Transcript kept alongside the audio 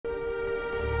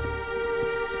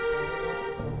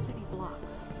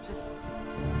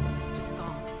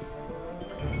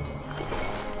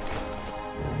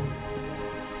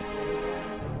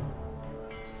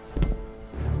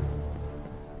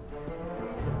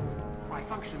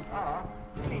directions are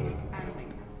clear and neat.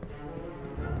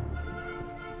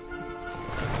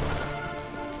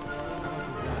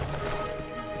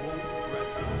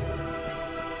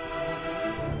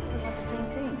 We want the same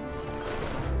things.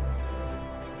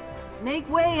 Make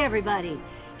way, everybody!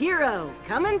 Hero,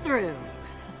 coming through!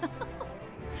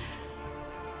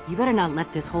 You better not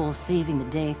let this whole saving the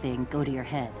day thing go to your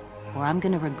head, or I'm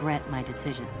gonna regret my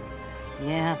decision.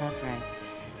 Yeah, that's right.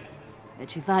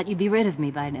 Bet you thought you'd be rid of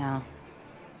me by now.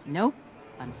 Nope,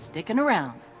 I'm sticking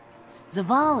around.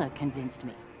 Zavala convinced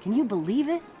me. Can you believe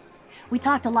it? We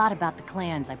talked a lot about the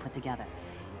clans I put together.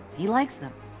 He likes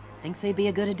them. Thinks they'd be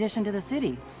a good addition to the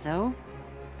city, so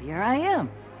here I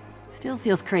am. Still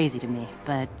feels crazy to me,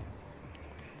 but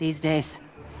these days,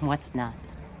 what's not?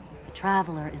 The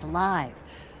Traveler is alive.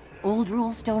 Old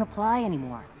rules don't apply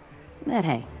anymore. But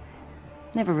hey,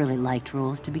 never really liked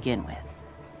rules to begin with.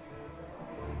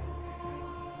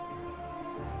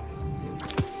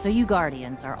 So you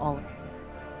Guardians are all... No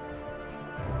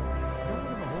one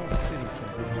in the whole city can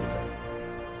bring you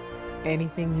back.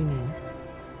 Anything you need?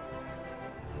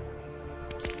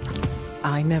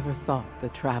 I never thought the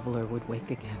Traveler would wake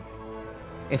again.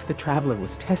 If the Traveler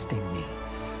was testing me,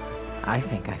 I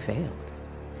think I failed.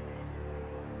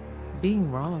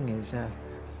 Being wrong is a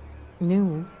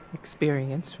new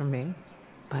experience for me.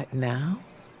 But now,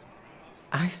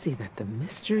 I see that the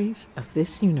mysteries of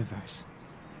this universe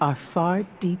are far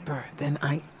deeper than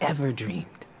I ever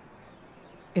dreamed.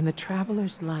 In the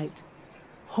Traveler's light,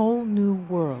 whole new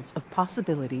worlds of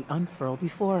possibility unfurl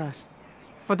before us.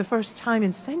 For the first time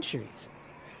in centuries,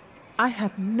 I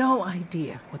have no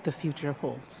idea what the future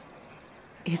holds.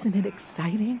 Isn't it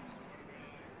exciting?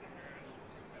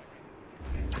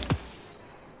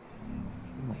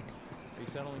 Wait. Are you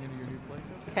settling into your new place?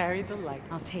 Carry the light.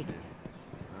 I'll take it.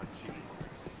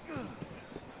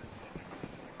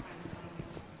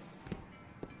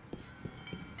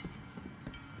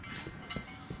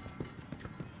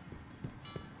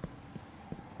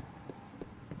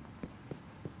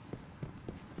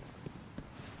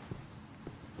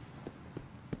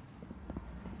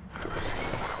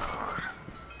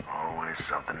 Always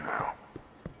something new.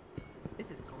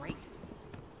 This is great.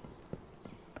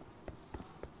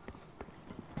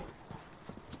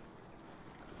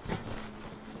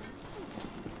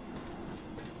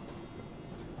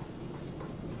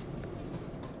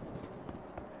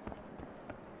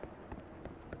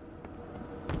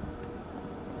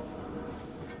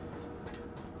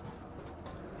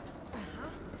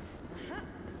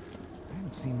 I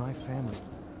haven't seen my family.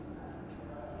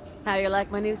 How you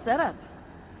like my new setup?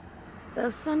 Though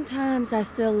sometimes I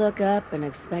still look up and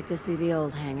expect to see the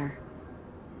old hangar.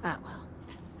 Ah, well.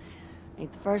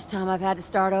 Ain't the first time I've had to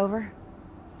start over.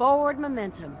 Forward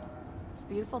momentum. It's a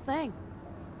beautiful thing.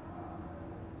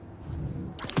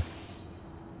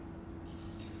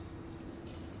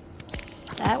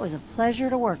 That was a pleasure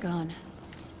to work on.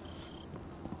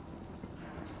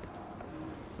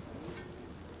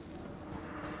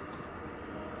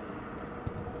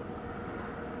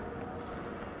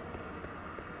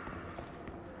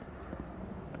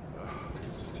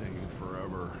 This is taking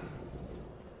forever.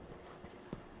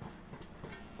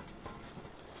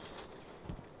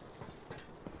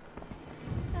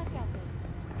 I've got this.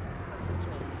 First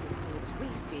trains includes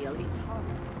refuel in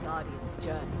Harmony Guardian's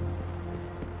journey.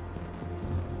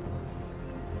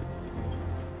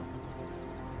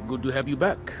 Good to have you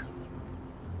back.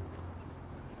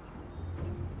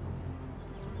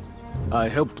 I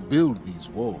helped build these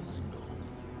walls, you know.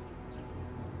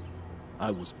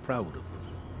 I was proud of them.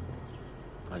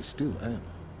 I still am.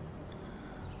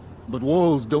 But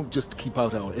walls don't just keep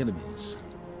out our enemies.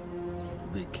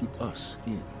 They keep us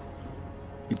in.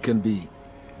 It can be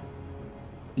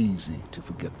easy to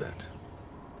forget that.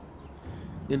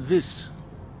 In this,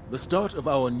 the start of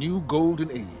our new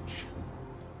golden age,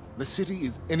 the city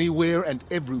is anywhere and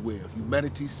everywhere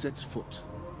humanity sets foot.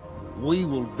 We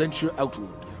will venture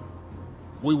outward.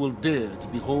 We will dare to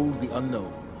behold the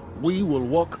unknown. We will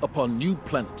walk upon new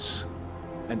planets.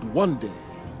 And one day,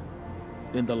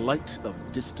 in the light of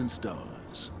distant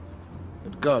stars,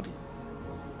 and Guardian,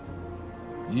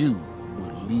 you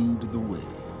will lead the way.